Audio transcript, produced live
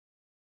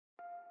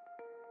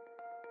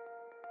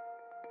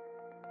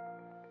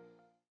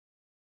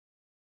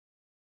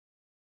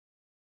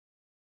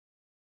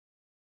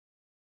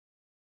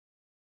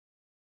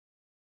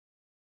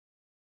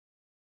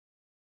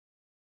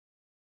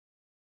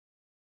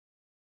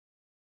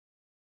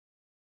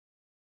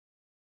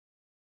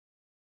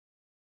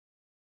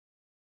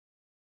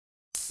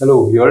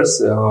Hello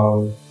viewers,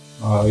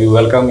 we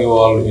welcome you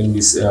all in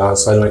this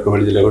soil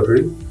microbiology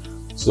laboratory.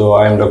 So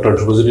I am Dr.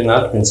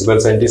 Jorhat, Principal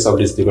Scientist of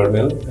this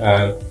department,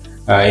 and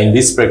in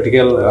this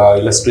practical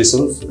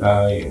illustrations,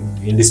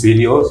 in this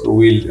video,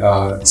 we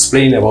will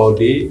explain about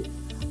the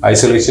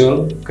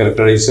isolation,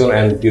 characterization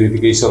and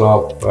purification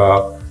of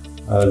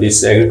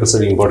this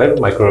agriculturally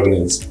important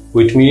microorganisms.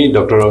 With me,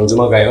 Dr.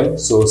 Anjuma Gayan,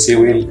 so she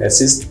will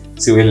assist,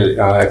 she will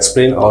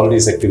explain all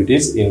these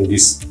activities in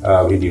this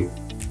video.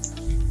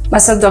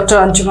 Myself, Dr.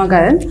 Anjuma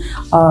Gayan,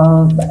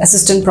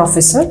 Assistant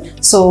Professor.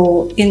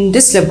 So, in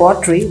this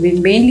laboratory, we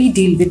mainly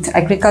deal with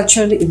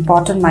agriculturally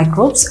important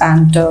microbes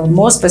and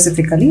more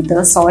specifically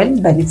the soil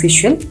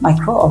beneficial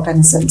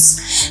microorganisms.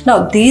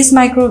 Now, these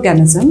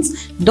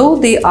microorganisms, though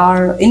they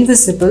are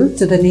invisible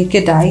to the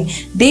naked eye,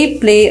 they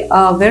play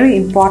a very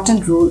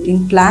important role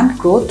in plant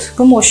growth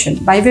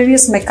promotion by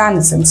various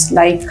mechanisms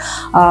like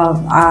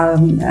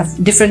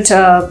different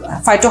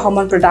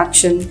phytohormone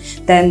production,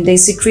 then they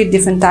secrete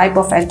different type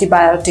of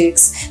antibiotics.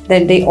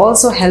 Then they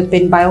also help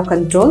in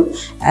biocontrol.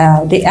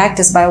 They act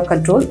as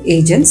biocontrol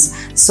agents.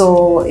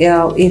 So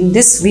in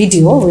this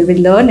video, we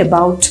will learn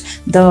about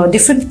the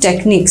different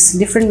techniques,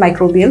 different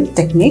microbial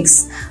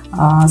techniques.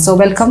 So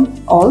welcome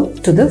all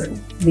to the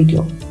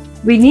video.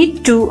 We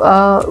need to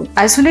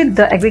isolate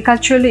the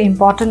agriculturally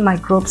important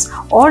microbes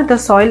or the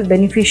soil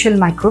beneficial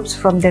microbes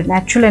from their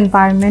natural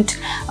environment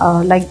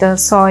like the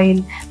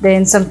soil.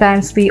 Then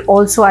sometimes we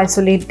also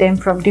isolate them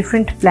from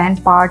different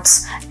plant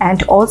parts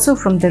and also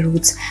from the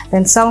roots.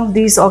 Then some of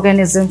these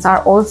organisms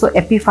are also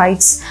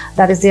epiphytes,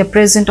 that is, they are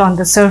present on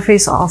the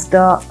surface of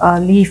the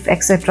leaf,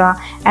 etc.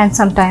 And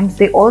sometimes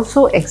they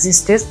also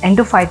exist as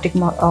endophytic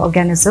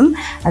organism,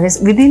 that is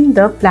within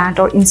the plant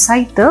or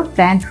inside the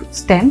plant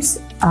stems,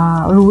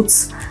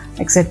 roots,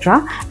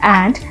 etc.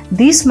 And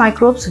these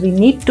microbes we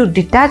need to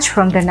detach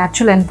from the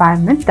natural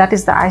environment, that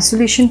is the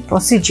isolation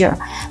procedure.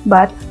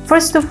 But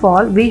first of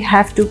all, we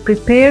have to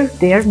prepare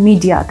their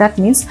media. That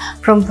means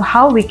from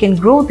how we can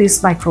grow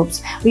these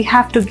microbes, we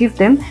have to give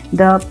them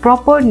the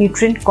proper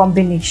nutrient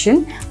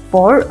combination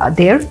for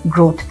their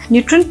growth.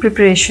 Nutrient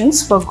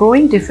preparations for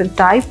growing different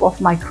type of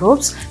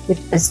microbes, which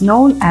is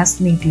known as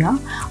media.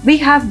 We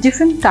have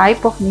different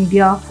type of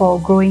media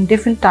for growing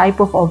different type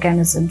of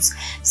organisms.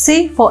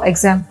 Say for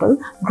example,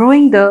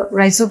 growing the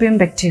rhizobium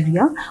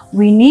bacteria,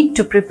 we need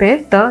to prepare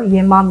the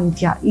YEMA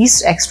media,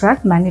 yeast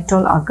extract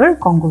mannitol agar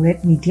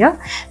congruent media.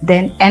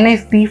 Then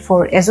NFB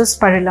for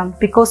azospirillum,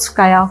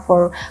 picoskaya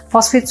for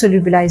phosphate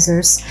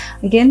solubilizers.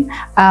 Again,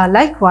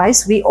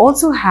 likewise, we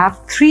also have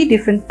 3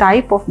 different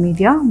type of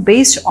media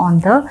based on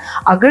the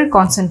agar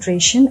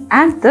concentration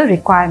and the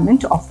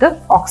requirement of the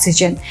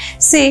oxygen.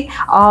 Say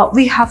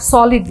we have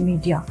solid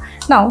media.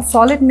 Now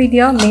solid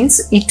media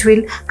means it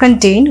will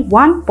contain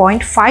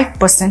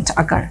 1.5%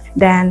 agar.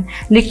 Then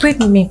liquid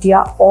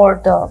media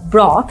or the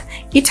broth,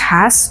 it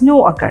has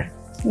no agar.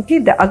 Okay,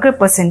 the agar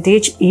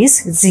percentage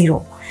is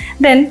 0.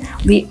 Then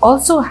we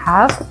also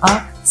have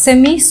a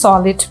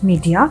semi-solid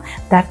media.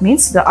 That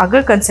means the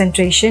agar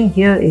concentration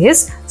here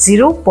is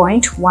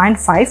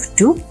 0.15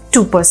 to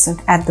 2%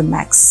 at the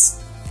max.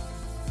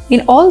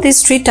 In all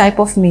these 3 type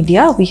of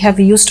media, we have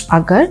used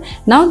agar.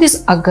 Now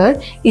this agar,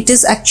 it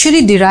is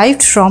actually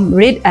derived from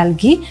red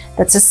algae,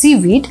 that's a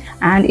seaweed,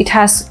 and it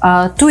has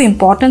 2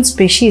 important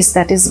species,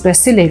 that is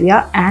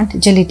Gracilaria and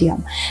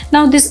Gelidium.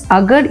 Now this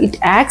agar, it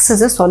acts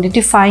as a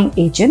solidifying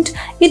agent.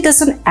 It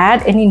doesn't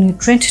add any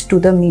nutrient to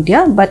the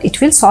media, but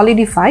it will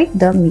solidify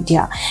the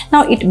media.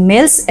 Now it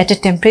melts at a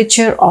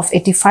temperature of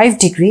 85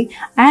 degree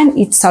and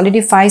it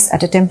solidifies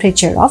at a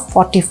temperature of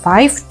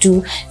 45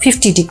 to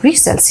 50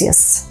 degrees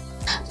Celsius.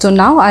 So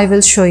now I will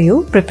show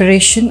you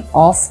preparation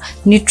of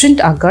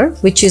nutrient agar,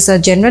 which is a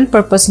general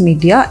purpose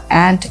media,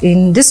 and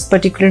in this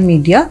particular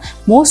media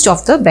most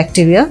of the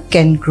bacteria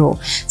can grow.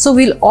 So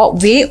we'll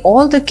weigh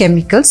all the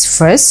chemicals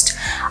first.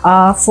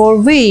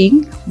 For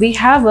weighing, we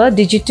have a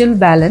digital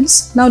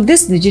balance. Now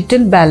this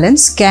digital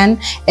balance can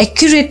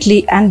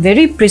accurately and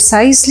very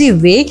precisely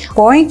weigh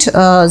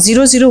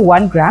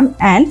 0.001 gram,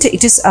 and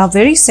it is a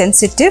very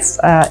sensitive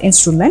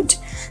instrument.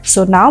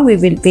 So now we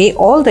will weigh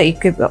all the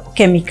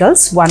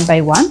chemicals one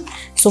by one.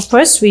 So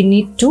first we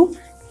need to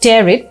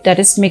tare it, that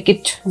is make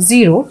it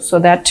 0 so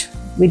that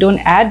we don't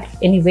add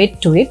any weight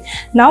to it.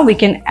 Now we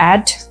can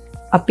add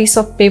a piece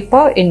of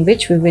paper in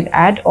which we will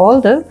add all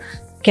the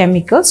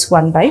chemicals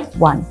one by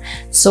one.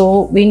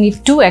 So we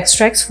need 2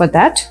 extracts for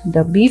that,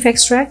 the beef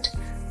extract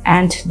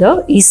and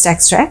the yeast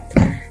extract.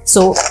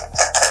 So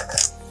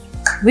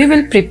we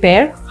will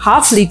prepare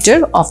half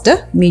liter of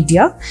the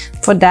media.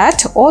 For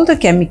that, all the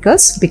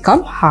chemicals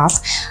become half.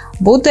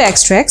 Both the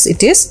extracts,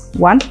 it is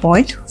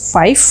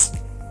 1.5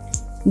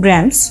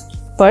 grams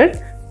per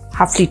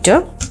half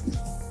liter.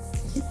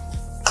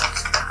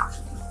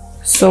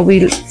 So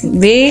we'll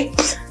weigh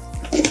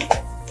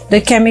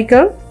the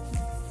chemical.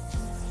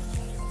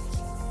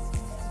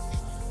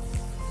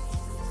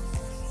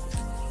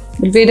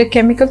 We'll weigh the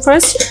chemical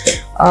first.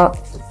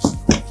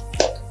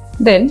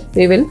 Then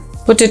we will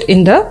put it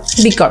in the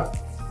beaker.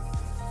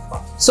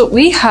 So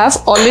we have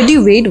already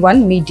weighed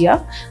one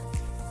media.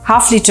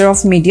 half liter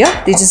of media.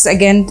 This is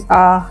again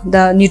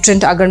the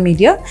nutrient agar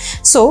media.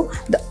 So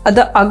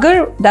the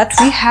agar that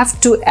we have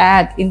to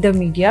add in the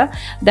media,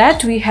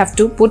 that we have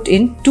to put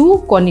in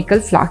 2 conical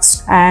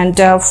flasks. And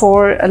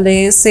for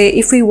let's say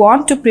if we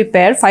want to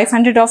prepare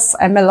 500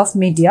 ml of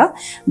media,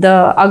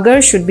 the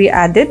agar should be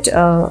added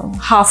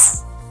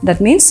half. That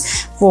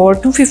means for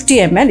 250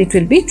 ml it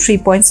will be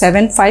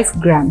 3.75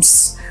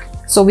 grams.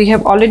 So we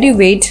have already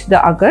weighed the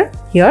agar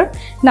here.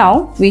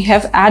 Now we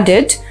have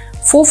added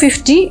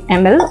 450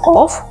 ml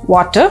of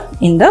water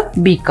in the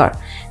beaker.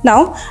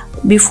 Now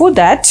before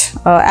that,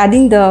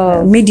 adding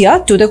the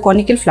media to the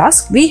conical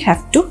flask, we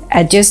have to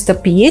adjust the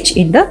pH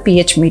in the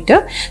pH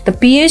meter. The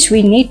pH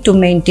we need to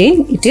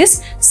maintain, it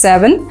is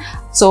 7.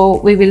 So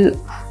we will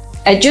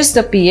adjust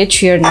the pH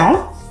here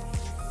now.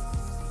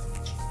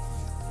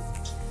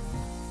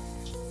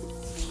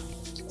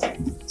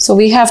 So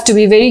we have to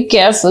be very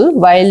careful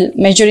while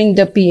measuring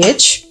the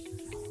pH,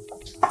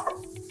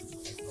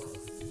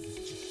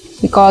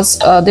 because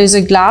there is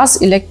a glass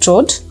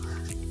electrode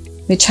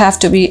which have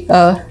to be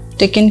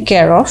taken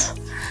care of.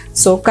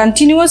 So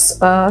continuous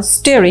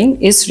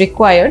stirring is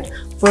required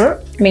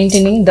for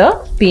maintaining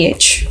the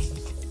pH.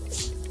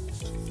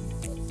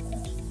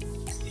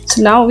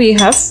 So now we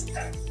have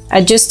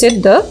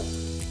adjusted the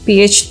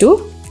pH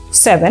to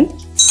 7.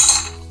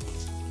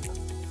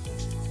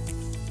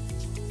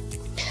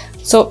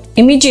 So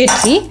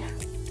immediately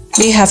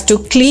we have to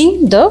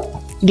clean the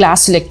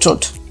glass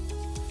electrode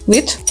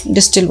with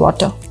distilled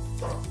water.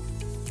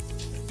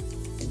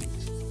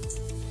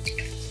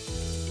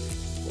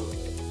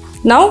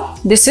 Now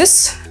this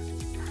is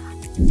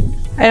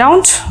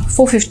around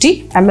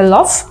 450 ml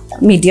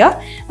of media.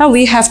 Now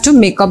we have to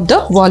make up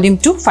the volume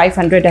to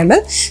 500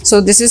 ml. So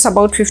this is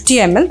about 50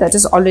 ml. That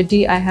is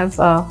already I have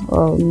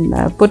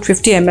put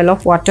 50 ml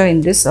of water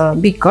in this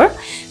beaker.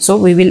 So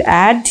we will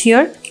add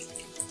here .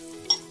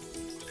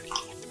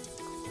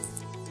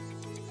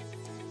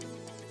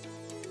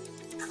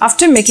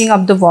 After making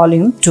up the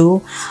volume to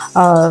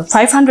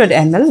 500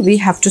 ml, we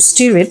have to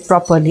stir it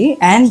properly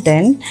and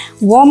then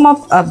warm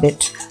up a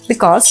bit,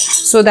 because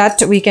so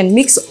that we can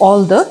mix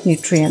all the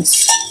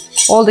nutrients,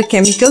 all the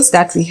chemicals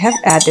that we have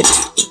added.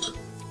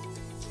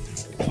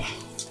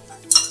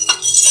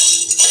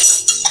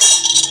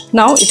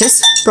 Now it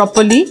is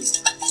properly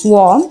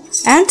warm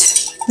and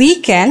we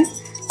can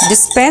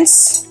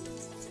dispense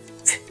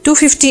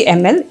 250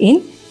 ml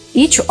in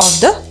each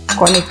of the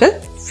conical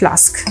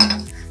flask.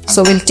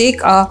 So we'll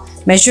take a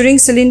measuring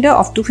cylinder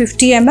of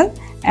 250 ml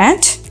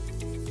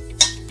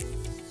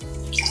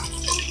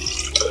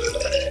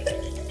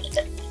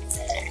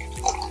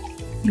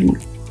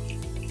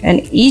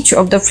and each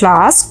of the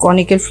flask,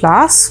 conical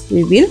flask,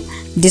 we will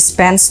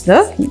dispense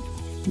the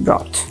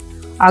broth.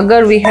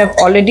 Agar we have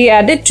already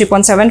added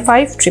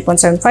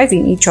 3.75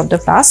 in each of the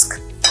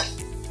flask.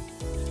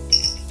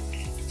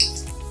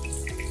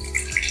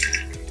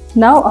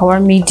 Now our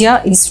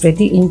media is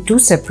ready in 2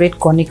 separate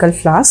conical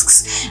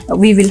flasks.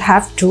 We will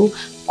have to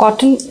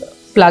cotton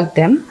plug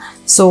them.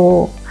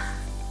 So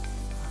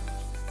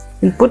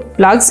we'll put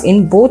plugs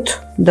in both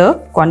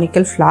the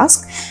conical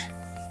flask.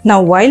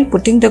 Now while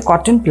putting the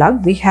cotton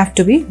plug, we have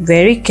to be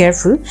very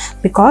careful,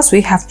 because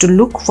we have to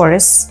look for a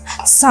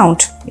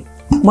sound.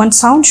 One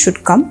sound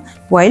should come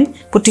while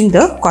putting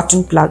the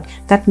cotton plug.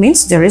 That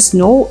means there is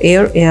no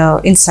air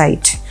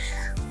inside.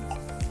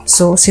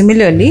 So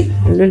similarly,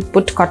 we will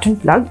put cotton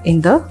plug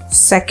in the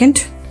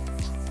second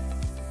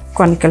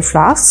conical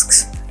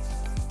flasks.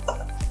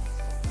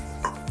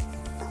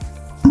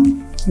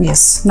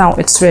 Yes, now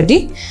it's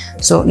ready.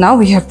 So now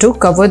we have to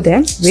cover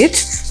them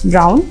with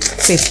brown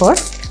paper.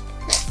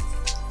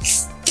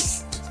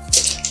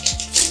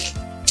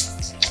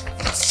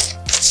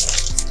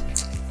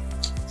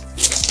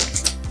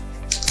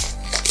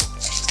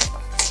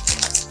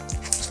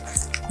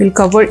 We'll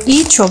cover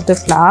each of the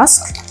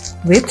flask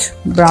with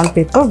brown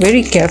paper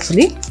very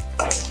carefully.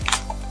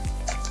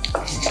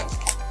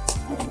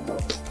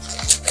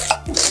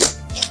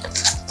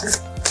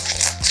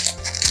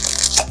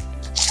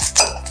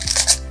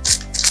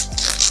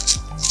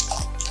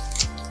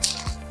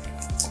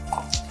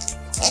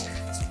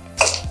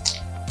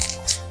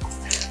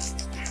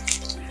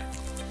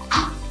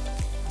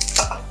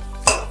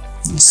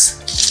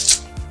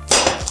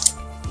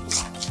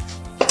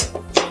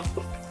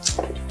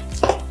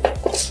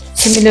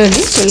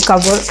 Similarly, we'll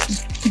cover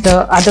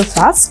the other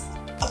flask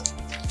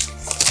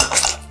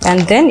and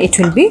then it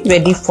will be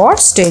ready for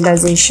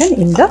sterilization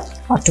in the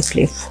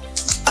autoclave.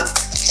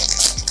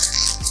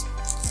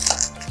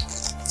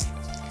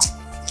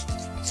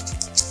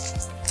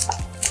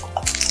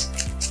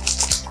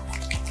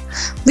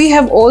 We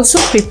have also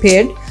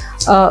prepared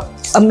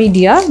a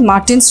media,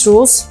 Martin's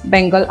Rose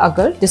Bengal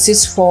Agar. This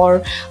is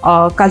for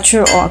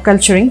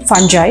culturing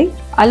fungi.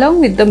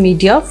 Along with the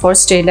media for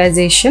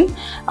sterilization,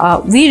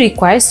 we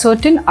require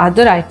certain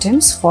other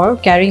items for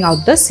carrying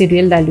out the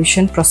serial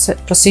dilution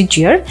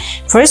procedure.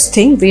 First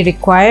thing we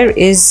require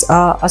is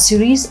a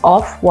series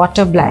of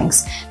water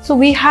blanks. So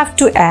we have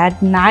to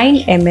add 9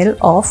 ml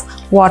of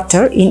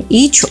water in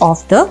each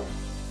of the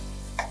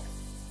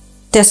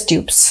test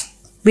tubes.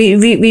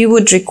 We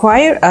would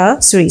require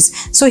a series.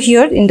 So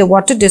here in the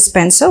water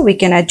dispenser, we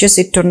can adjust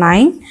it to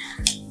 9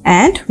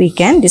 and we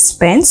can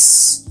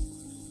dispense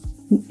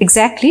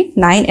exactly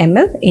 9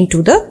 ml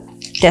into the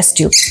test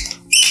tube.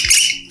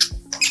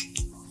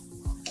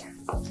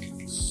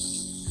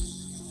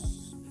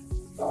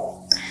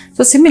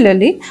 So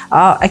similarly,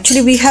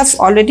 actually we have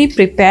already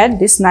prepared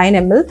this 9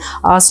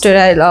 ml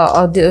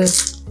sterile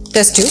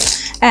test tube,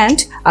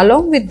 and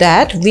along with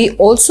that we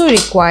also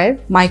require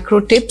micro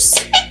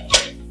tips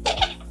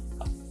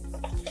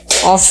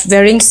of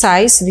varying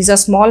size. These are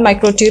small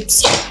micro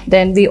tips.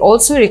 Then we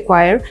also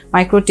require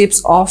micro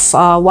tips of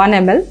 1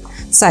 ml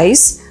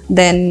size.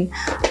 Then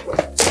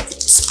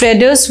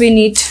spreaders we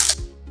need.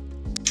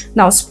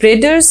 Now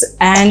spreaders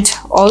and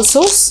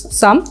also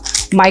some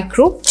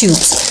micro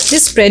tubes.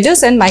 These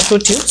spreaders and micro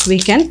tubes we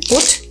can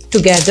put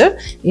together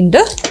in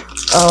the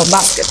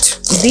basket.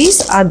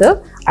 These are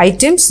the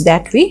items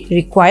that we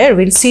require.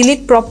 We'll seal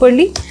it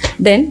properly.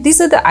 Then these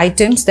are the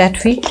items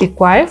that we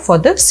require for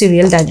the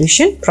serial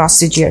dilution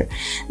procedure.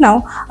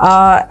 Now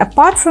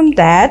apart from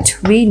that,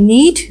 we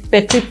need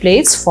Petri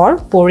plates for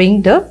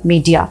pouring the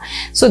media.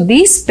 So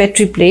these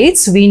Petri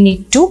plates we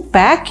need to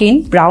pack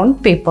in brown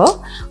paper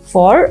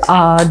for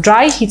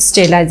dry heat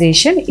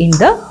sterilization in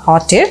the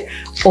hot air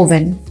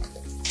oven.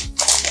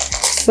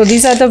 So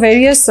these are the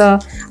various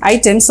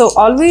items. So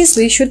always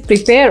we should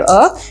prepare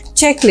a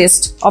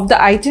checklist of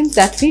the items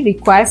that we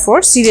require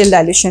for serial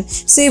dilution.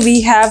 Say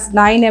we have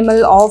 9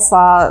 ml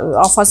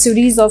of a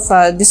series of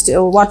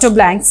water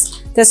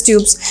blanks test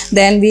tubes,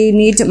 then we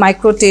need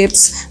micro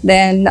tips,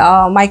 then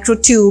micro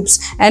tubes,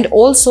 and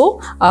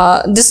also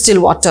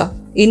distilled water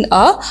in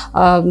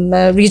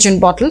a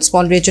reagent bottle,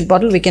 small reagent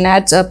bottle. We can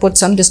add put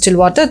some distilled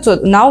water. So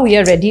now we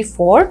are ready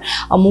for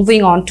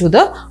moving on to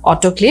the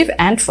autoclave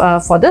and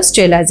for the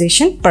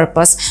sterilization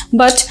purpose.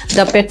 But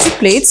the Petri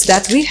plates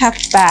that we have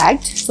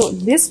packed, so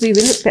this we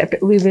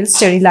will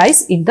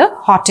sterilize in the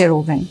hot air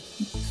oven.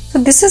 So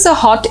this is a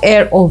hot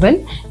air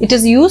oven. It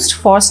is used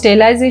for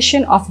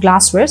sterilization of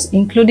glasswares,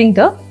 including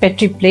the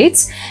Petri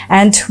plates,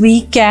 and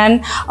we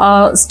can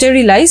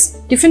sterilize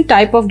different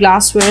type of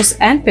glasswares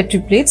and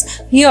Petri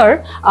plates.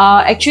 Here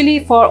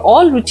actually for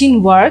all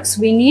routine works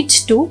we need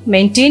to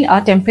maintain a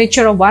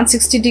temperature of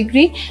 160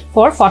 degree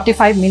for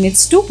 45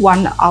 minutes to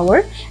 1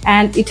 hour,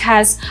 and it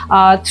has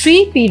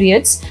 3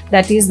 periods,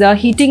 that is the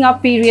heating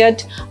up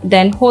period,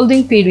 then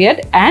holding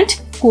period, and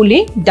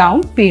cooling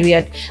down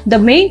period. The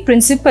main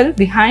principle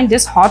behind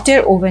this hot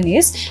air oven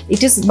is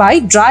it is by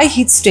dry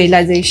heat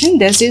sterilization.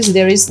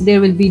 There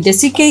will be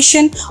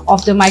desiccation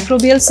of the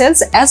microbial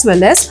cells as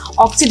well as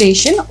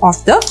oxidation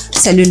of the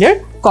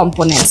cellular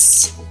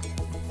components.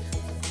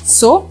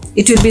 So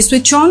it will be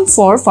switched on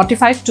for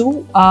 45 to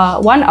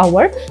 1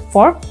 hour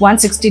for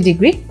 160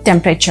 degree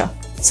temperature.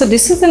 So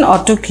this is an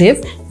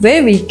autoclave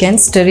where we can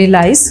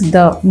sterilize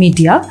the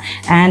media,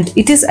 and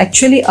it is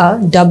actually a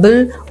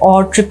double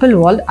or triple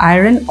walled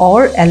iron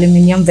or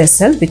aluminium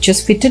vessel which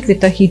is fitted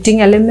with a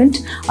heating element,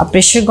 a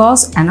pressure gauge,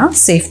 and a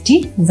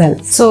safety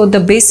valve. So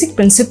the basic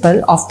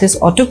principle of this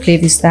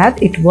autoclave is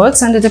that it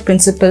works under the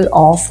principle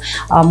of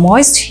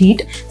moist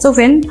heat. So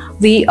when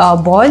we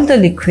boil the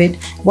liquid,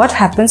 what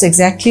happens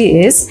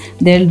exactly is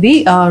there will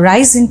be a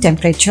rise in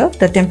temperature.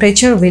 The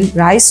temperature will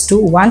rise to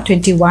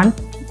 121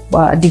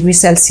 degrees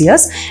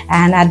Celsius,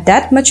 and at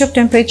that much of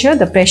temperature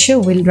the pressure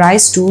will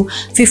rise to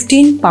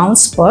 15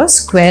 pounds per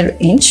square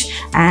inch,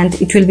 and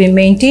it will be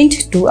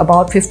maintained to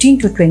about 15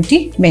 to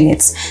 20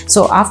 minutes.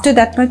 So after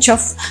that much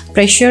of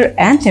pressure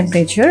and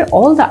temperature,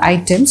 all the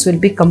items will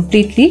be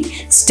completely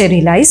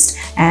sterilized,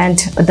 and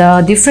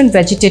the different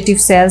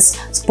vegetative cells,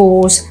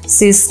 spores,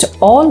 cysts,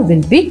 all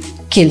will be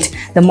killed.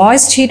 The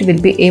moist heat will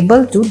be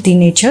able to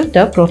denature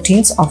the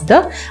proteins of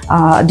the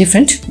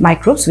different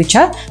microbes which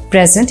are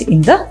present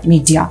in the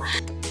media.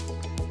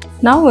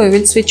 Now we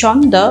will switch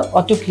on the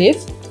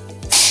autoclave.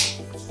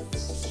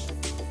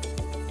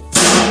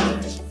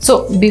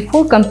 So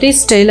before complete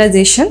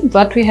sterilization,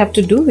 what we have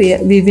to do,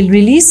 we will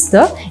release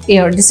the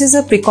air. This is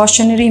a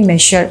precautionary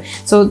measure.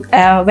 So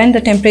when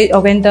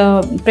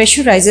the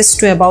pressure rises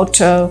to about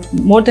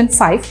more than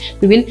 5,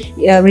 we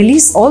will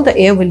release, all the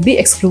air will be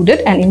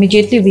excluded, and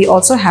immediately we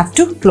also have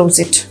to close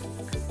it.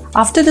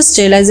 After the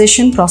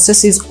sterilization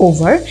process is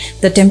over,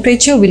 the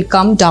temperature will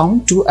come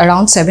down to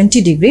around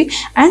 70 degrees,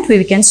 and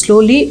we can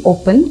slowly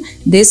open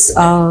this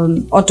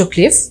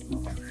autoclave.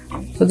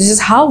 So this is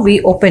how we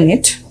open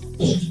it.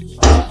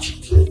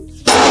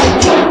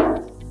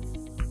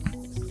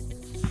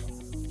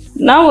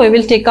 Now we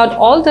will take out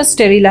all the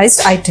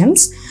sterilized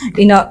items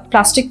in a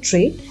plastic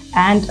tray,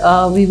 and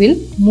we will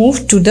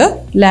move to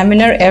the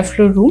laminar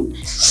airflow room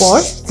for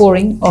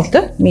pouring of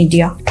the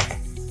media.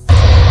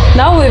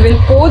 Now we will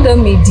pour the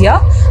media.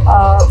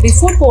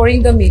 Before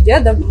pouring the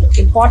media, the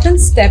important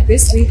step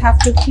is we have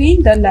to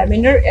clean the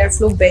laminar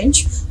airflow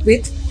bench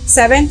with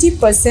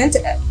 70%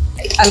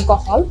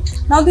 alcohol.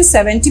 Now this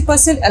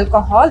 70%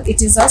 alcohol,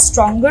 it is a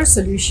stronger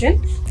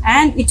solution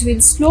and it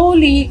will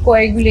slowly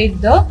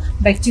coagulate the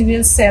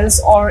bacterial cells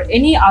or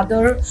any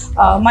other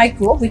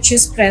microbe which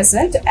is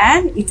present,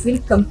 and it will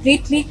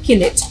completely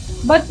kill it.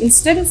 But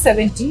instead of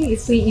 70,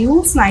 if we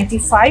use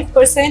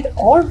 95%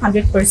 or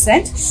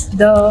 100%,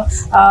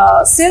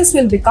 the cells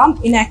will become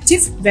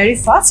inactive very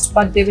fast,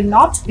 but they will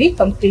not be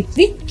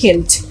completely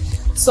killed.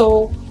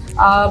 So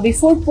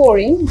before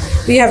pouring,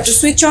 we have to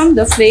switch on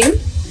the flame,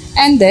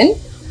 and then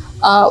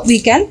we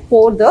can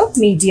pour the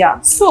media.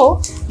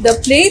 So the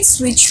plates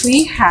which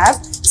we have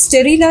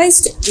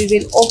sterilized, we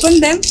will open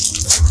them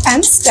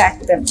and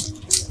stack them.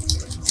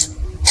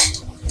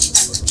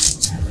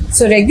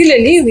 So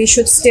regularly we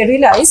should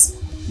sterilize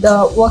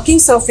the working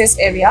surface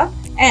area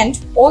and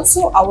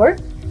also our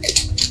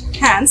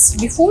hands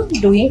before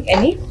doing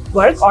any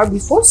work or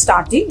before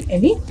starting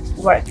any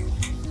work.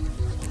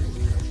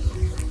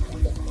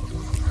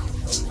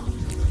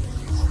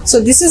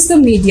 So this is the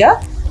media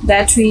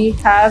that we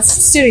have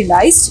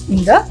sterilized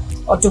in the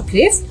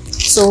autoclave.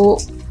 So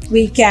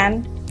we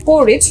can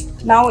pour it.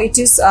 Now it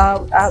is,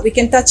 we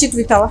can touch it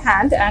with our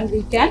hand and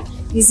we can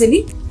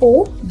easily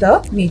pour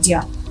the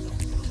media.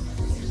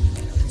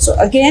 So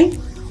again,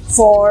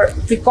 for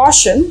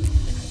precaution,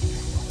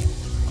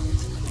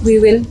 we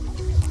will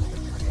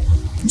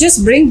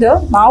just bring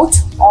the mouth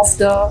of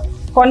the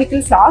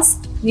conical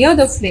flask near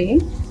the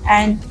flame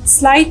and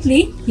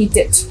slightly heat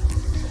it,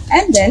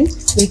 and then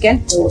we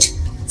can pour.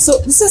 So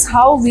this is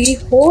how we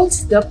hold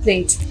the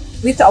plate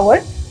with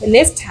our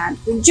left hand.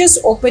 We'll just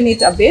open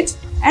it a bit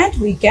and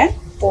we can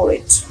pour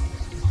it.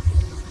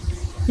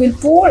 We'll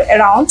pour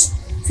around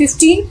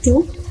 15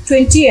 to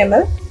 20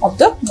 ml of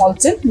the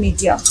molten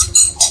media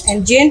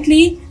and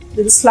gently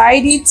we'll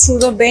slide it through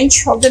the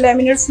bench of the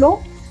laminar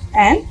flow,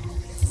 and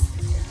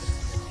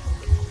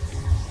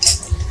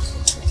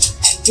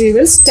we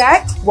will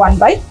stack one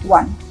by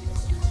one.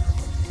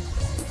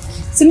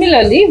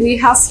 Similarly, we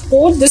have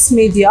poured this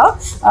media.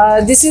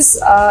 This is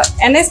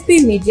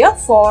NFP media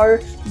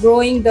for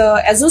growing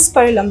the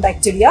Azoospermillum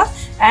bacteria,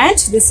 and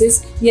this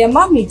is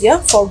Yema media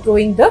for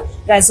growing the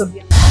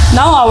Rhizobium.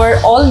 Now our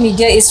all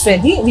media is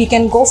ready. We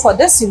can go for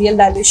the serial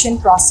dilution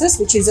process,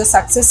 which is a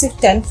successive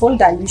 10-fold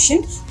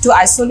dilution to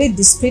isolate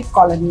discrete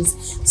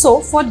colonies.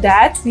 So for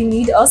that, we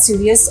need a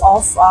series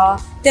of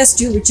test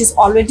tube which is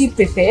already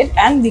prepared,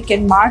 and we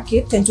can mark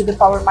it 10 to the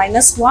power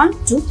minus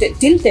 1 to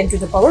till 10 to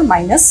the power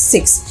minus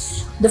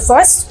 6. The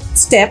first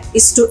step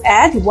is to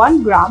add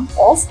 1 gram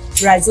of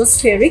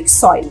rhizospheric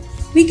soil.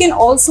 We can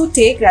also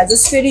take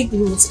rhizospheric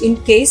roots in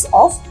case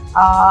of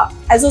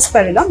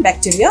Azoospermillum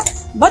bacteria,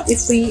 but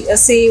if we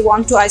say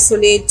want to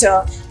isolate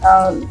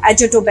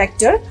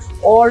Azotobacter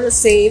or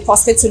say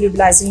phosphate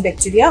solubilizing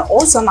bacteria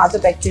or some other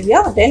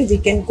bacteria, then we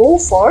can go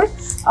for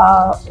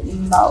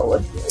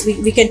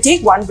we can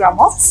take 1 gram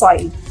of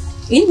soil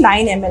in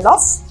 9 ml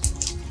of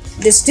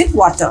distilled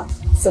water.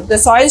 So the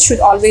soil should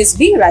always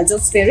be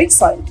rhizospheric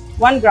soil.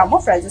 1 gram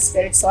of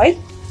rhizospheric soil.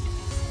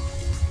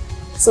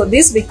 So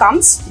this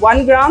becomes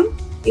 1 gram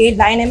in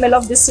 9 ml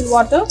of distilled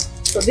water.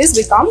 So this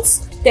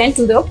becomes 10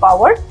 to the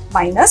power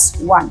minus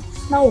 1.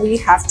 Now we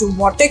have to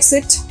vortex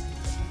it.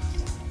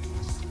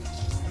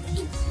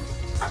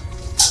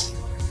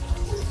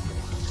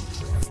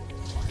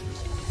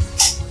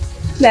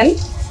 Then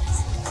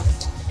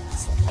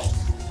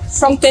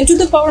from 10 to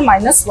the power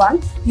minus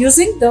 1,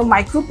 using the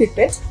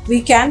micropipette,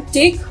 we can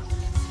take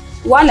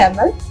 1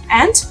 ml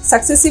and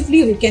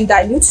successively we can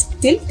dilute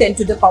till 10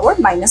 to the power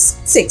minus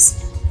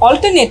 6.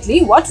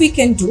 Alternately, what we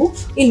can do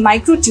in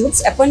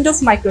microtubes, append of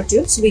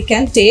microtubes, we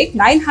can take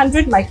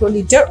 900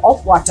 microliter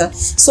of water.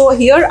 So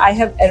here I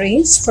have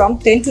arranged from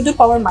 10 to the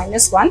power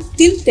minus 1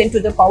 till 10 to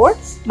the power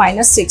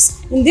minus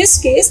 6. In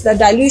this case, the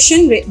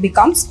dilution rate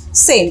becomes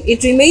same.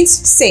 It remains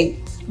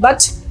same.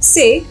 But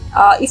say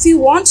if you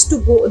want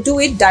to do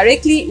it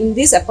directly in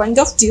this append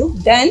of tube,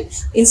 then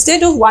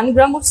instead of 1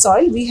 gram of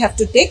soil, we have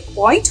to take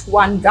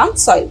 0.1 gram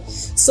soil.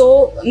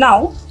 So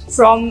now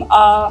from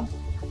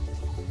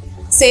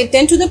say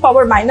 10 to the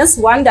power minus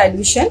 1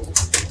 dilution,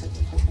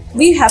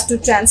 we have to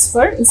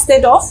transfer,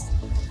 instead of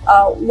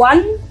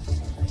 1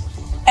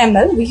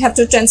 ml, we have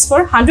to transfer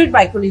 100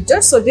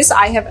 microliter. So this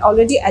I have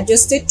already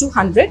adjusted to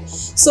 100.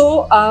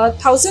 So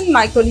 1000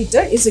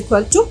 microliter is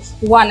equal to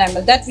 1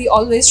 ml. That we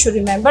always should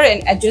remember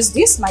and adjust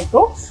these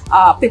micro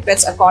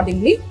pipettes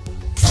accordingly.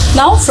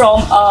 Now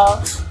from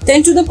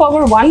 10 to the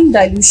power 1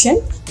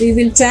 dilution, we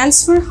will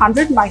transfer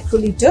 100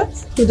 microliter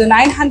to the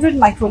 900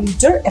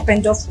 microliter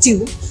append of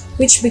tube,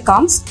 which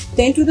becomes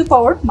 10 to the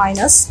power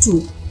minus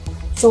 2.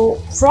 So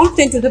from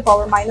 10 to the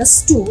power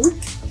minus 2,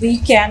 we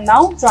can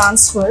now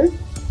transfer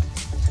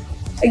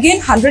again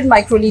 100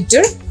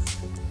 microliter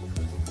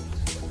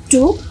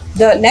to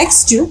the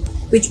next tube,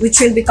 which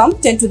will become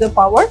 10 to the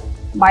power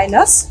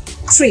minus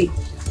 3.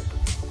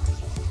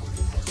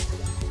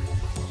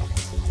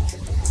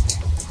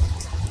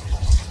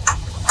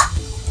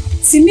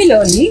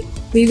 Similarly,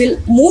 we will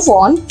move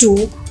on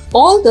to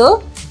all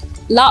the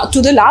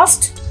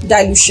last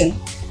dilution.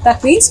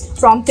 That means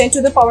from 10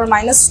 to the power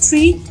minus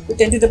 3 to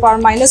 10 to the power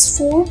minus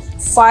 4,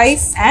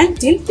 5 and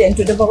till 10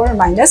 to the power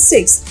minus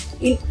 6.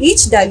 In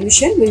each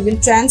dilution, we will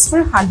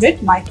transfer 100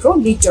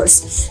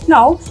 microliters.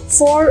 Now,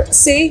 for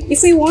say,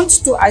 if we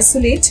want to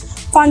isolate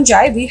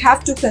fungi, we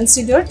have to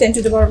consider 10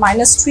 to the power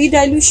minus 3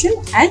 dilution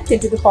and 10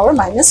 to the power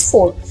minus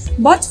 4.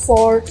 But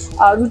for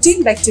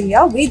routine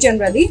bacteria, we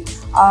generally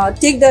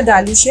take the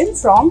dilution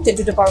from 10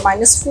 to the power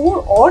minus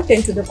 4 or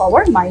 10 to the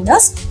power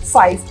minus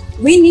 5.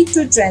 We need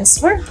to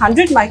transfer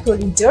 100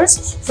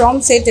 microliters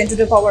from say 10 to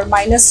the power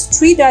minus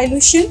 3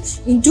 dilution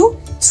into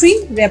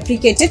 3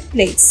 replicated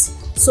plates.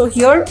 So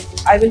here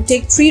I will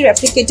take 3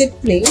 replicated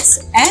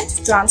plates and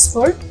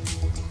transfer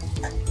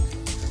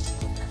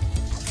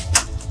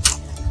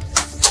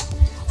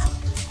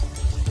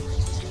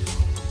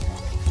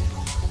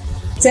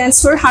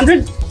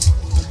 100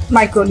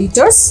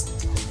 microliters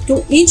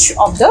to each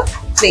of the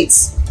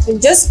plates. We'll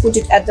just put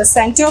it at the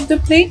center of the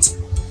plate.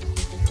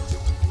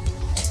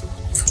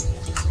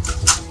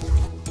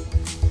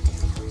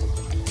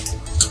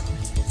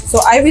 So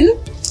I will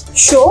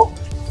show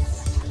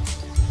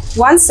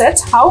one set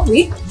how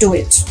we do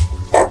it.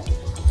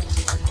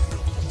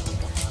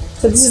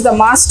 So this is the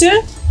master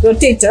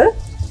rotator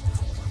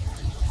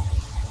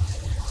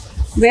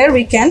where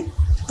we can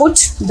put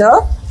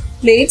the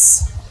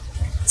plates.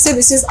 So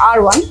this is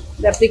R1,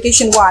 the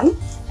application 1,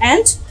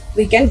 and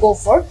we can go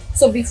for.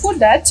 So before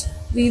that,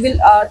 we will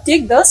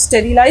take the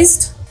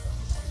sterilized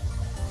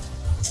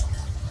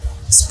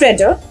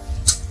spreader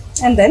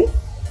and then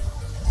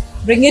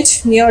bring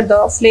it near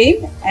the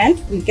flame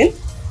and we can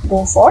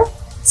go for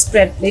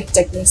spread plate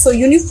technique. So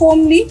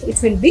uniformly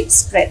it will be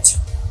spread.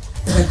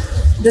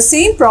 The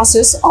same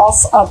process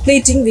of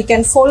plating we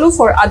can follow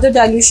for other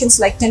dilutions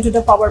like 10 to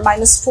the power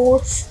minus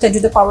 4, 10 to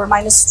the power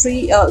minus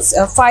 3,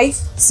 5,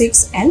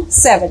 6 and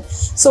 7.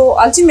 So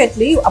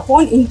ultimately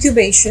upon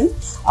incubation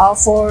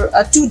for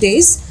 2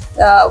 days,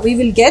 we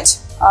will get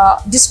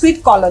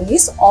discrete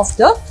colonies of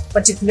the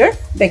particular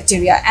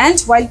bacteria,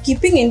 and while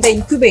keeping in the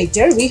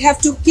incubator, we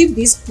have to keep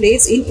these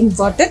plates in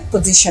inverted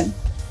position.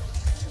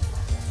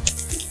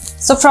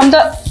 So from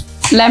the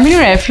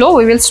laminar airflow,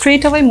 we will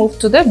straight away move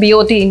to the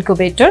BOD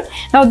incubator.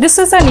 Now this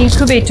is an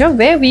incubator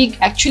where we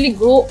actually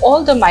grow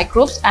all the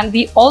microbes and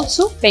we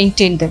also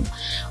maintain them.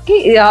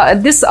 Okay,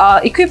 this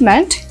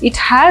equipment, it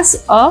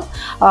has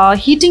a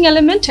heating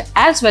element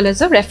as well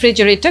as a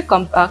refrigerator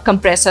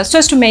compressor, so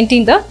as to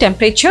maintain the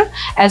temperature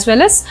as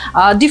well as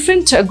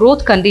different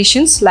growth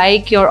conditions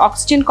like your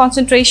oxygen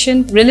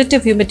concentration,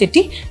 relative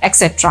humidity,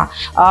 etc.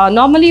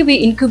 Normally we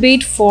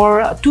incubate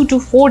for 2 to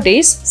 4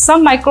 days.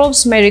 Some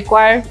microbes may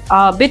require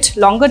a bit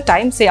longer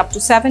time, say up to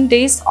 7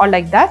 days or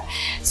like that.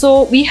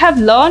 So we have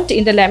learned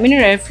in the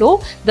laminar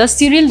airflow the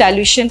serial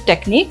dilution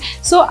technique.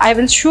 So I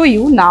will show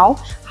you now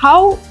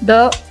how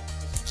the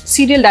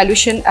serial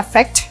dilution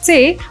affect.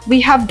 Say we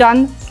have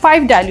done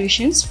 5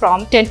 dilutions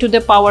from 10 to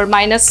the power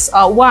minus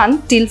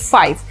 1 till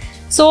 5.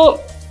 So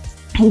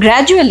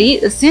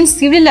gradually, since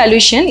serial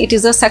dilution, it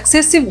is a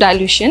successive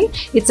dilution,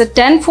 it's a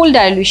 10-fold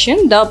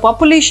dilution, the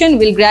population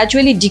will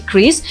gradually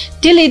decrease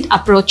till it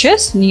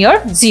approaches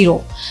near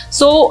 0.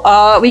 So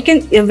we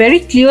can very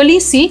clearly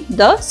see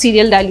the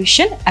serial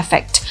dilution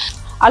effect.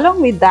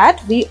 Along with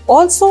that, we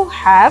also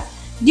have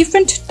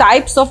different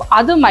types of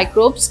other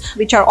microbes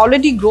which are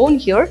already grown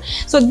here.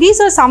 So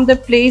these are some of the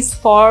places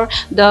for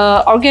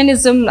the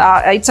organism.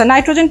 It's a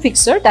nitrogen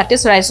fixer, that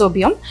is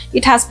Rhizobium.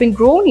 It has been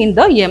grown in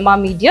the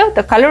Yema media.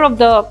 The color of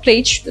the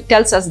plate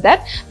tells us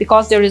that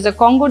because there is a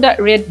Congo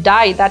red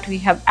dye that we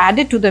have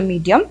added to the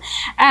medium.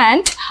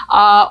 And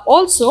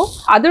also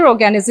other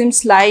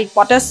organisms like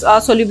potash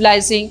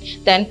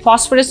solubilizing, then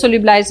phosphorus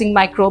solubilizing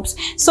microbes.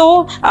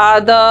 So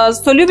the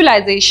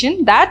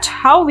solubilization, that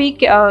how we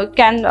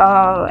can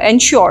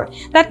ensure,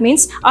 that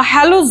means a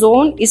halo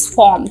zone is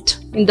formed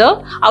in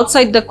the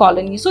outside the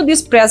colony. So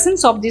this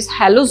presence of this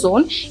halo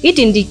zone, it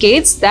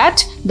indicates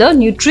that the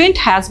nutrient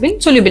has been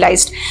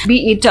solubilized,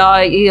 be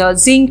it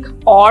zinc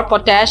or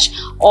potash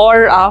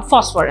or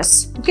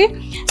phosphorus.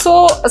 Okay,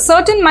 so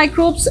certain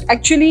microbes,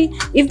 actually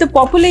if the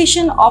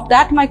population of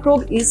that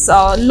microbe is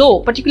low,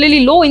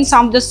 particularly low in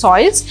some of the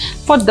soils,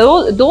 for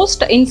those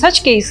in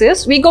such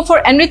cases we go for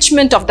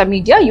enrichment of the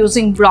media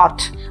using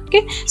broth.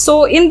 Okay,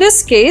 so in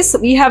this case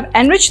we have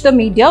enriched the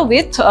media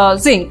with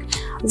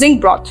zinc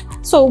broth.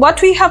 So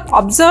what we have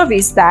observed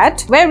is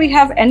that where we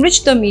have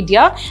enriched the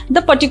media,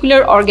 the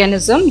particular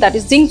organism, that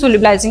is zinc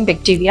solubilizing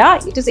bacteria,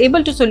 it is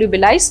able to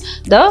solubilize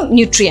the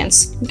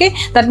nutrients. Okay,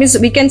 that means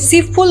we can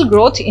see full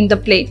growth in the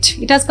plate.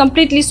 It has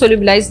completely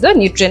solubilized the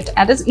nutrient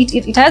and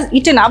it has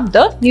eaten up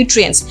the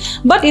nutrients.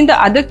 But in the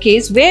other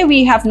case where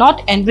we have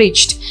not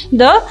enriched,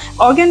 the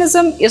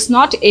organism is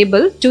not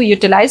able to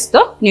utilize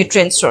the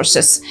nutrient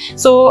sources.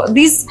 So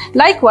these,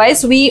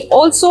 likewise, we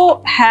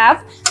also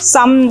have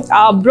some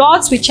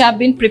broths which have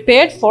been prepared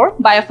for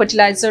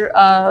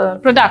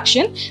biofertilizer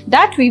production,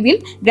 that we will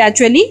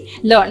gradually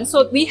learn.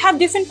 So we have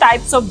different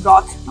types of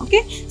broth.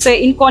 Okay, so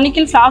in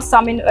conical flasks,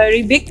 some in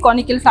very big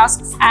conical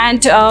flasks,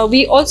 and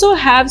we also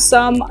have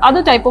some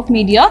other type of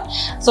media.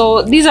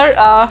 So these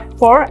are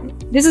for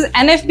This is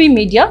NFB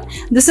media.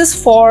 This is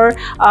for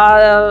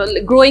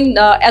growing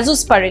the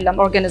azoospermillum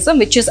organism,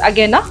 which is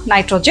again a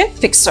nitrogen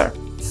fixer.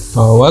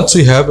 Once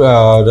we have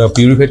the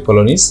purified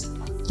colonies,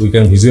 we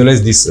can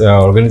visualize this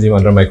organism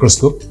under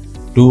microscope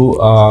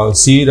to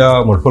see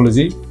the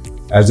morphology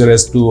as well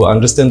as to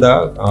understand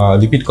the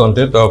lipid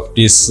content of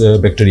this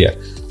bacteria.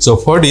 So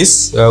for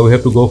this, we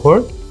have to go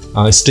for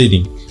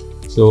staining.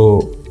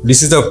 So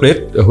this is the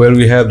plate where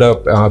we have the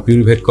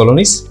purified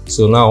colonies.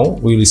 So now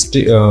we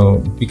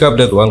will pick up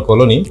that one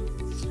colony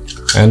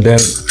and then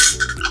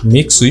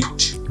mix with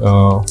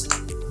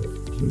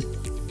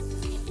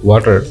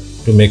water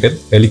to make it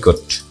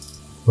aliquot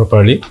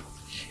properly.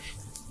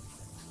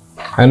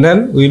 And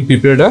then we will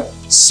prepare the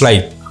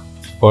slide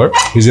for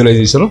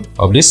visualization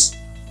of this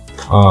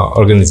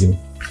organism.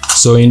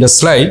 So in the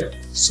slide,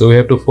 so we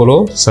have to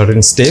follow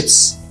certain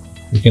steps.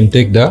 We can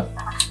take the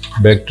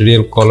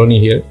bacterial colony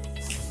here,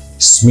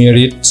 smear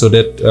it so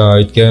that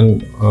it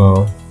can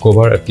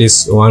cover at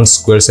least 1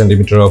 square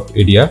centimeter of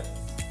area,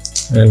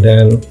 and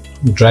then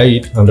dry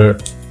it under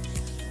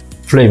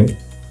flame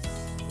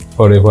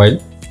for a while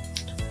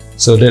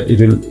so that it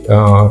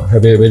will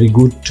have a very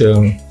good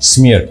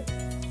smear.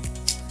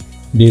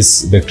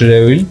 This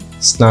bacteria will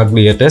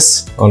snugly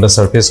attach on the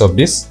surface of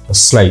this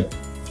slide.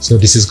 So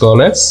this is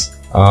called as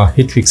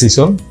heat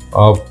fixation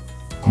of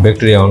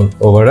bacteria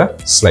over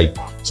a slide.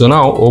 So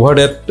now over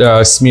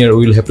that smear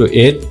we will have to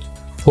add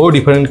 4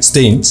 different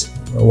stains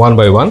one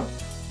by one.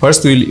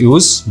 First we will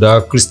use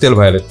the crystal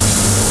violet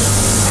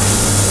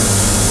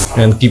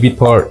and keep it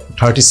for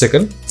 30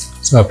 seconds.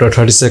 So after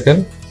 30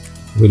 seconds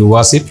we will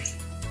wash it.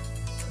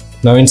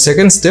 Now in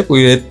second step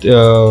we add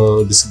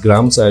this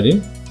gram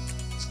iodine.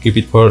 Keep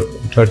it for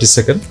 30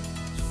 seconds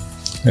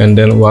and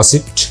then wash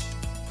it.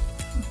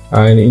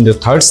 And in the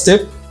third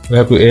step we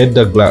have to add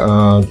the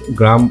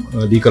gram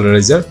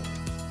decolorizer.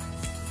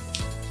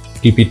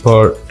 Keep it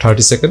for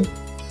 30 seconds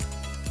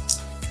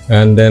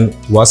and then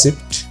wash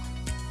it.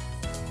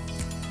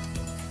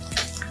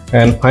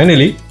 And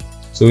finally,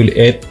 so we'll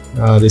add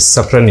this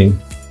safranin.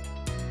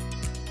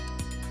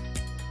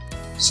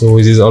 So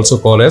which is also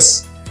called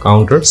as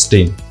counter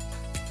stain,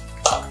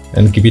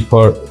 and keep it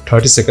for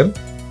 30 seconds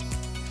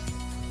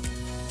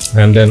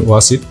and then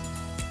wash it.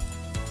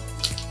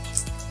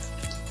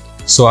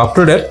 So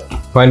after that,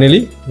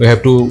 finally we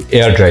have to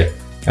air dry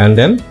and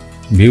then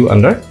view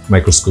under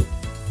microscope.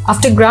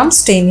 After gram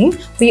staining,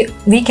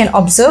 we can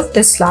observe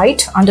the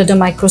slide under the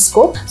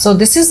microscope. So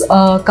this is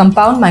a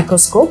compound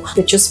microscope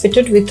which is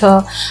fitted with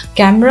a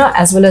camera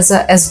as well as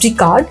a SD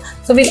card.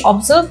 So we'll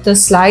observe the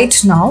slide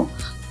now.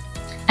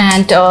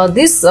 And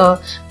this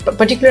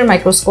particular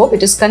microscope,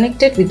 it is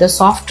connected with the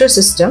software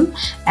system,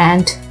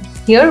 and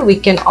here we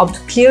can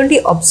clearly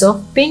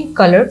observe pink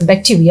colored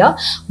bacteria,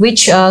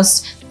 which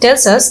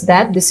tells us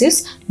that this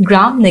is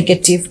gram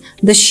negative.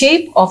 The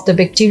shape of the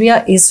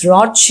bacteria is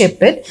rod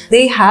shaped.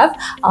 They have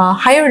a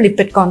higher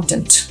lipid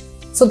content.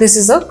 So this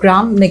is a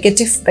gram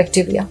negative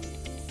bacteria.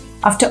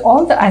 After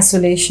all the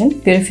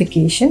isolation,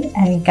 purification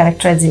and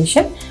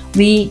characterization,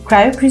 we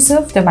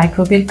cryopreserve the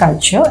microbial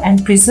culture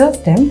and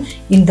preserve them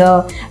in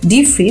the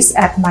deep freeze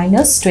at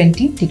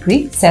 -20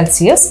 degrees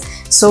Celsius.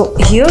 So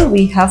here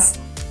we have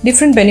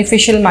different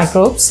beneficial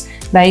microbes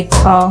like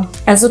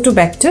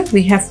Azotobacter.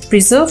 We have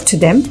preserved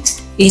them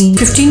in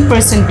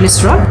 15%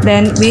 glycerol.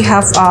 Then we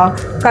have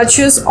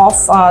cultures of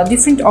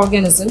different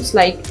organisms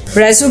like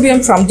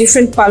Rhizobium from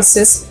different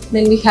pulses.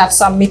 Then we have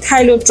some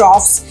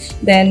methylotrophs.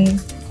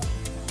 Then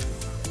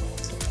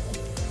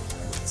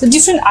so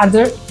different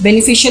other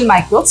beneficial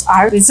microbes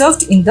are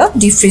preserved in the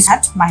deep freeze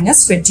at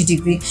 -20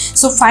 degrees.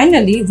 So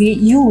finally, we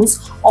use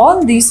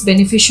all these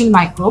beneficial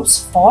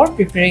microbes for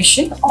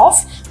preparation of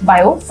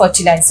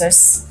biofertilizers.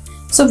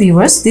 So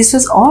viewers, this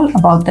was all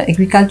about the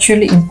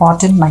agriculturally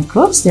important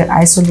microbes, their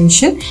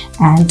isolation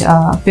and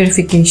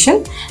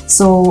purification.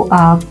 So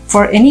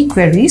for any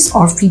queries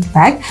or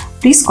feedback,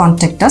 please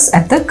contact us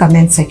at the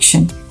comment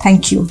section.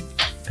 Thank you.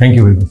 Thank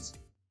you very much.